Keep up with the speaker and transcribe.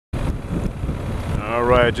All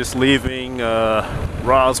right, just leaving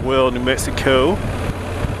Roswell, New Mexico,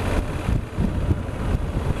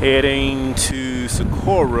 heading to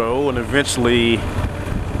Socorro and eventually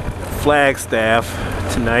Flagstaff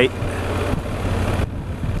tonight.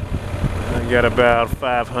 I got about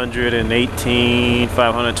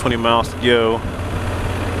 520 miles to go,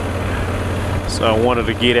 so I wanted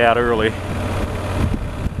to get out early.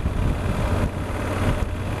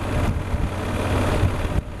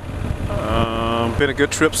 Been a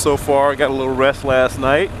good trip so far. Got a little rest last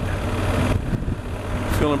night.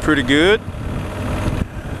 Feeling pretty good.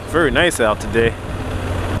 Very nice out today.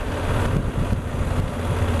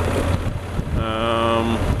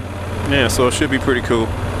 Yeah, so it should be pretty cool.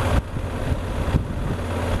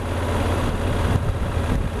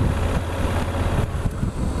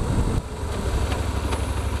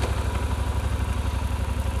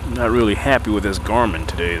 Not really happy with this Garmin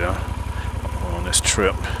today though, on this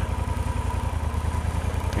trip.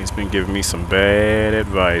 He's been giving me some bad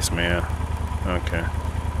advice, man. Okay,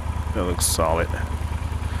 that looks solid.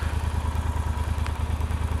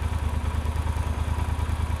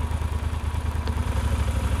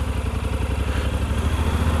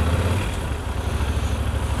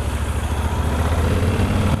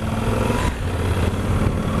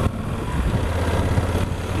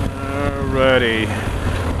 Alrighty,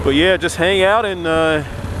 but yeah, just hang out and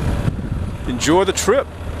enjoy the trip.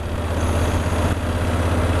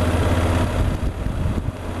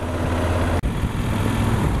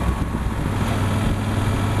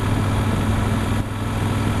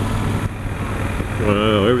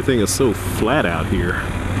 Wow, everything is so flat out here.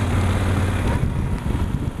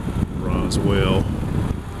 Roswell.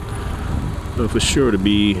 Well, for sure to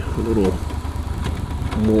be a little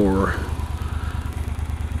more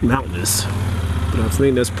mountainous, but I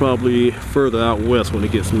think that's probably further out west when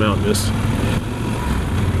it gets mountainous.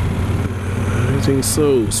 Everything's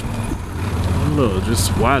so, I don't know,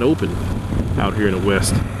 just wide open out here in the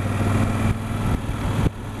west.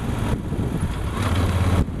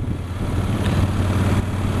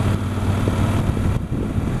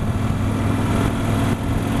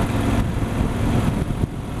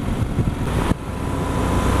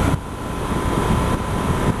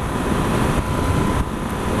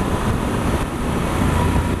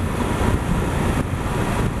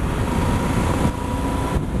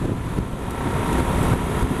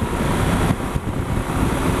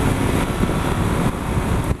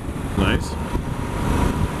 Nice.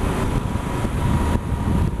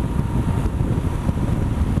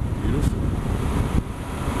 Beautiful.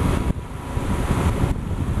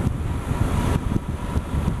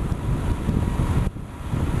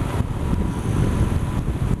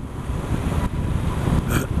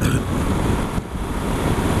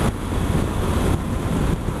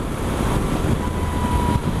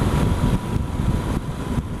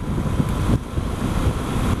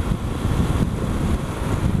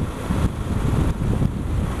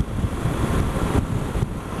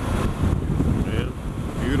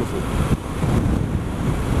 Beautiful.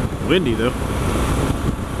 Windy though.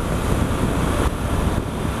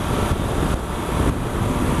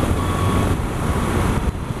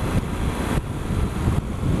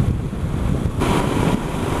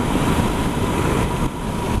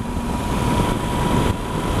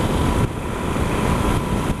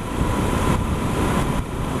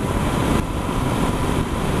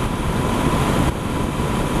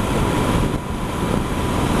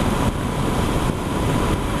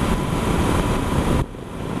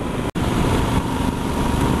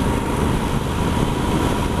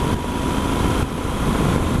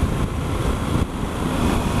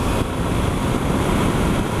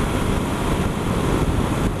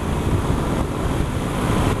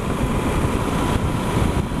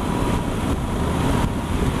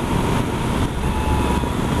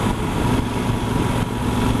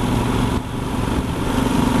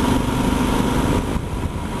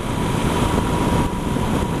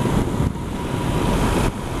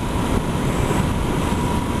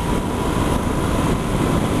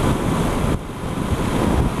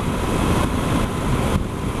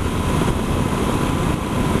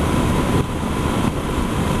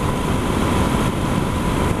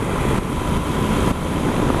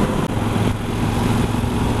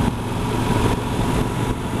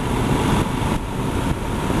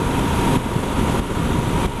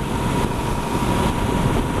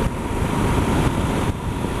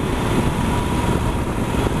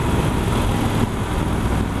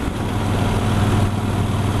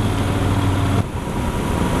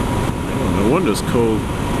 Wonder's cold.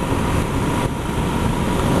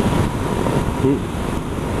 Ooh,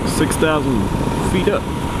 6,000 feet up.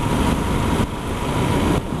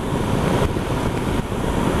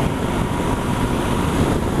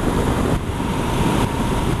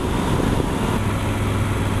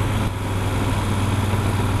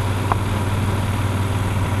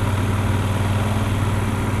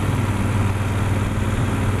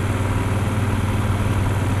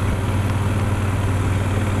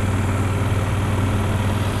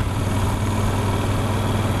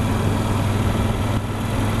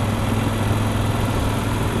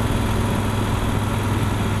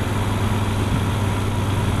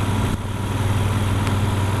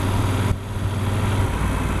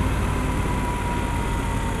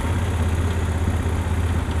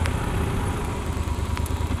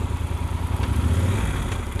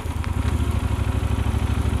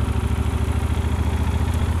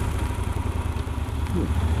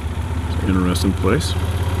 interesting place.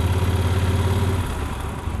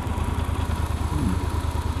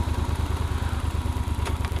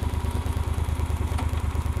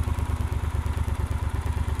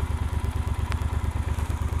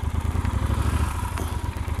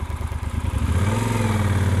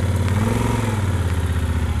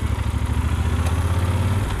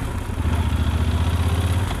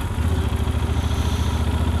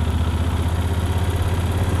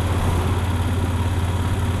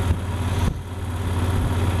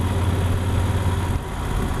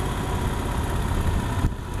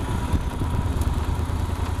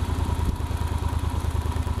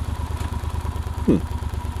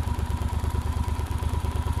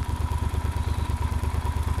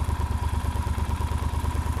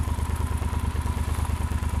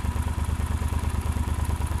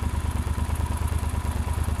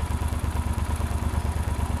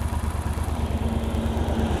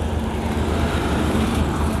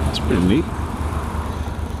 Pretty neat.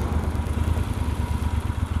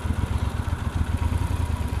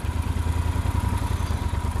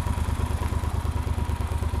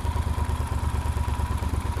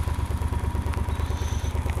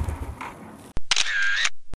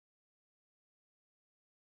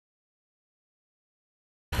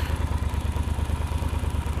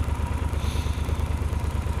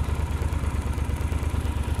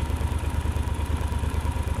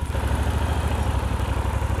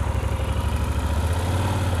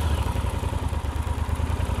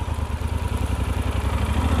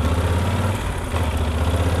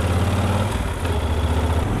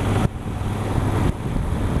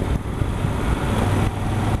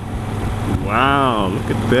 Wow,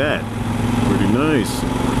 look at that. Pretty nice.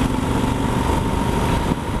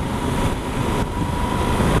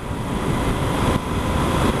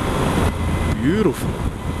 Beautiful.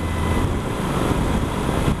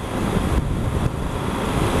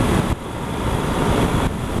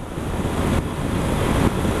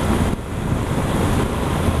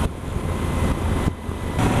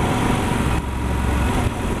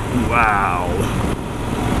 Wow.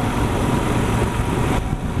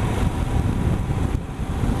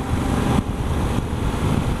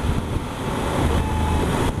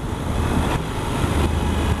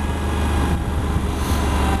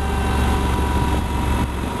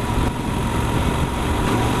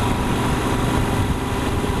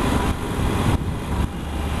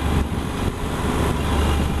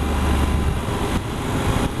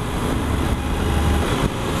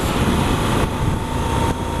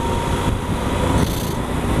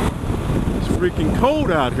 Freaking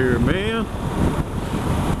cold out here, man.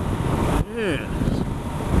 Yeah.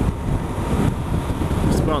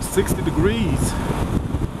 It's about 60 degrees.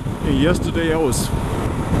 And yesterday I was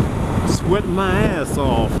sweating my ass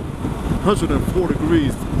off. 104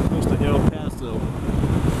 degrees close to El Paso.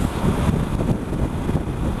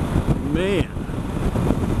 Man.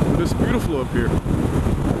 But it's beautiful up here.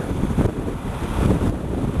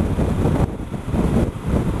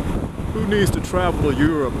 Who needs to travel to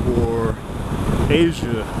Europe or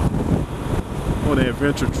Asia on an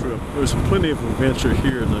adventure trip? There's plenty of adventure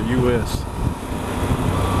here in the U.S.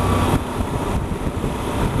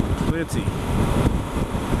 Plenty.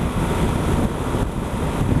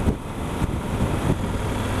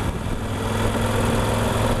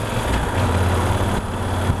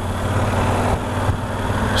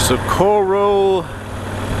 Socorro,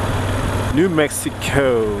 New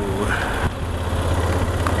Mexico.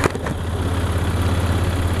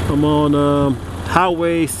 I'm on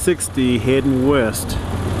Highway 60 heading west,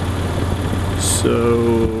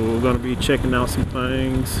 so we're gonna be checking out some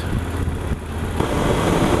things.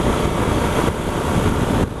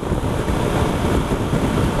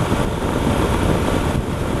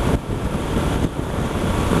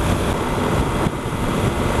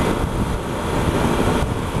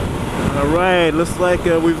 All right, looks like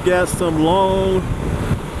we've got some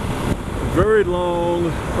very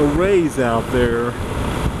long arrays out there.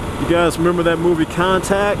 You guys remember that movie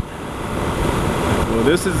Contact? Well,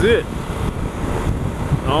 this is it.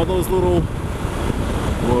 All those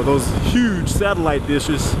those huge satellite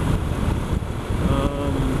dishes.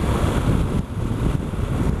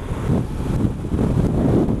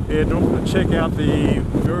 Yeah, don't forget to check out the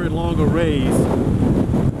very long arrays.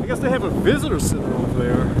 I guess they have a visitor center over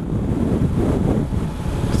there.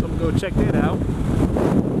 So I'm gonna go check that out.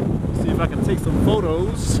 See if I can take some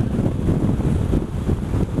photos.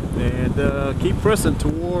 And keep pressing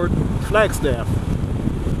toward Flagstaff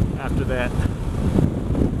after that.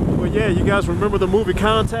 Well, yeah, you guys remember the movie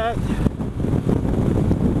Contact?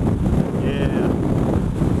 Yeah.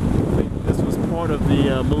 I think this was part of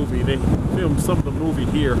the movie. They filmed some of the movie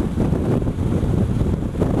here.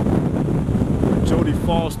 Jodie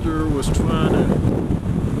Foster was trying to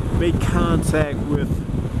make contact with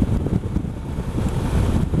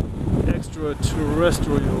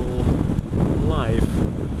extraterrestrial life.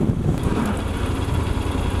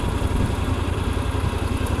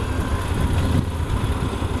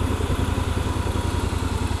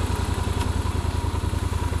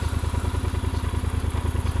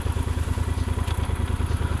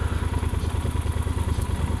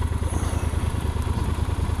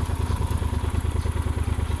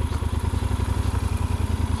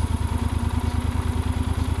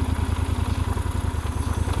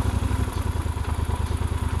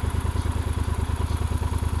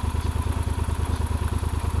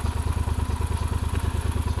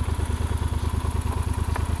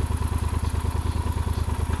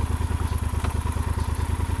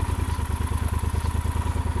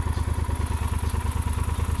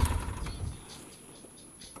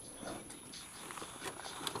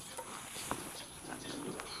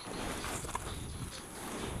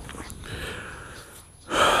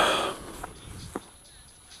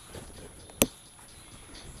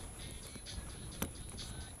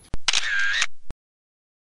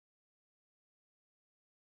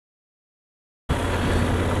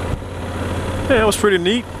 Yeah, it was pretty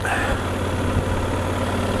neat.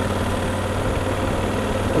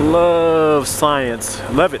 I love science.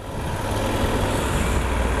 Love it.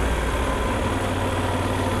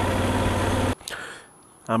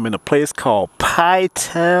 I'm in a place called Pie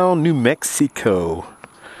Town, New Mexico.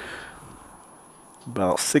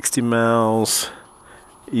 About 60 miles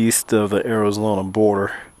east of the Arizona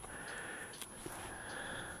border.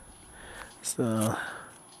 So,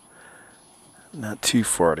 not too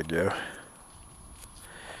far to go.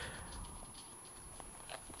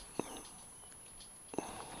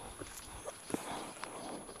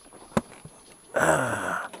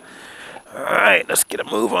 Alright, let's get a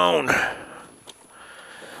move on.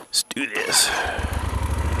 Let's do this.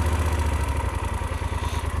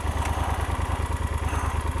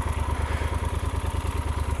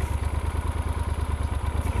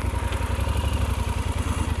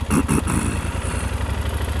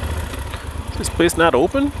 Is this place not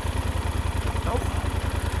open?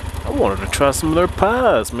 I wanted to try some of their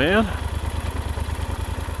pies, man.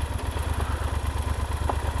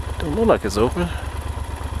 Don't look like it's open.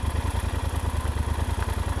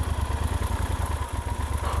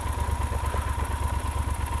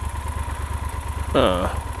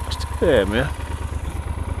 It's too bad, man.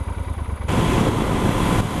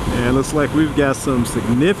 And looks like we've got some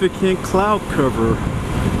significant cloud cover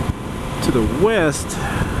to the west.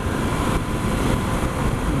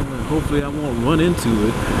 Hopefully I won't run into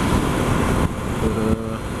it.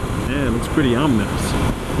 But man, it looks pretty ominous.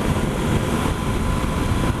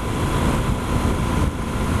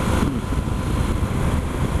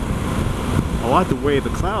 I like the way the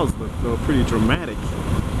clouds look, though, pretty dramatic.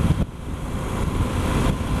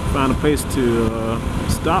 Find a place to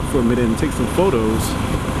stop for a minute and take some photos.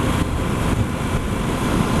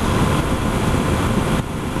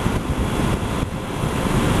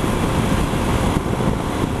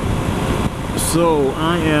 So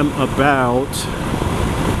I am about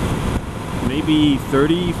maybe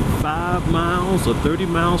 35 miles or 30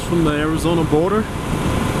 miles from the Arizona border.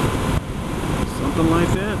 Something like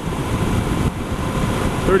that.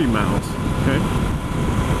 30 miles, okay.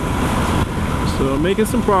 So making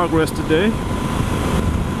some progress today.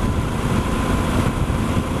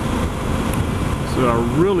 So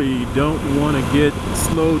I really don't want to get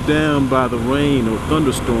slowed down by the rain or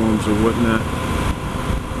thunderstorms or whatnot.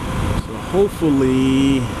 So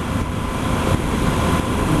hopefully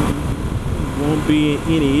won't be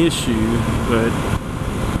any issue, but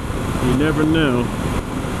you never know.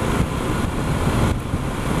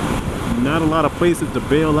 Not a lot of places to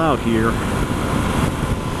bail out here.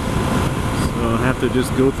 I'll have to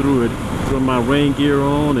just go through it, throw my rain gear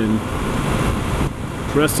on and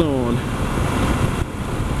press on.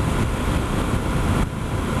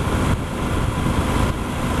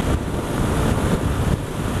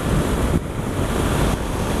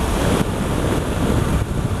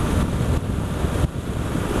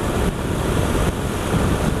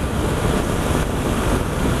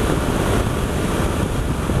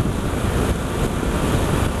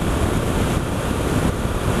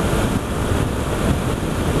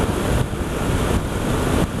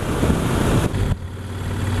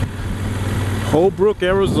 Holbrook,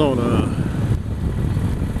 Arizona.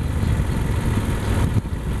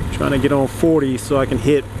 Trying to get on 40 so I can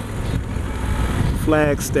hit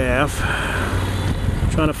Flagstaff.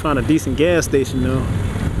 Trying to find a decent gas station though.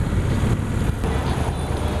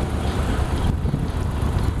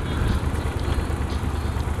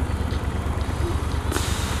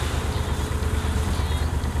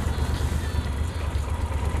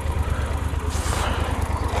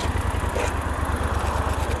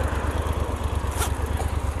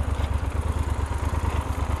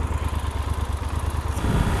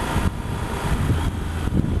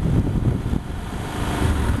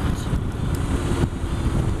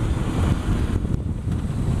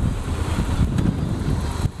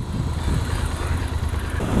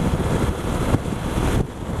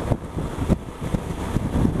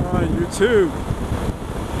 too.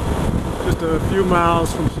 Just a few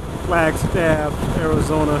miles from Flagstaff,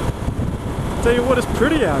 Arizona. Tell you what, it's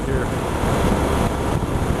pretty out here.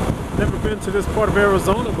 Never been to this part of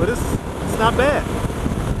Arizona, but it's not bad.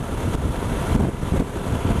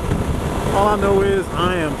 All I know is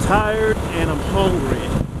I am tired and I'm hungry.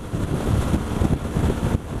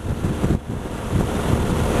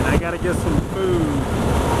 And I gotta get some food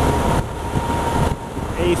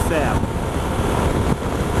ASAP.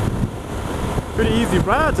 Pretty easy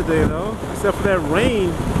ride today though, except for that rain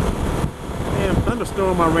and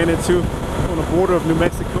thunderstorm I ran into on the border of New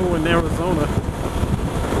Mexico and Arizona.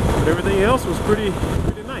 But everything else was pretty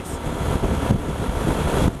nice.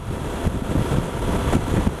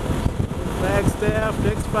 Flagstaff,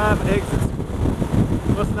 next 5 exits.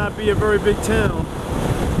 Must not be a very big town.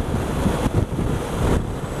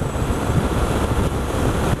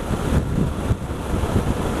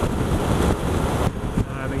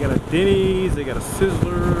 They got a Denny's, they got a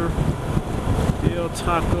Sizzler, Del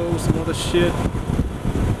Taco, some other shit.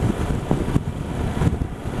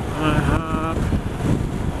 IHOP,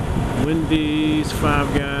 Wendy's,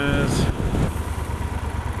 Five Guys.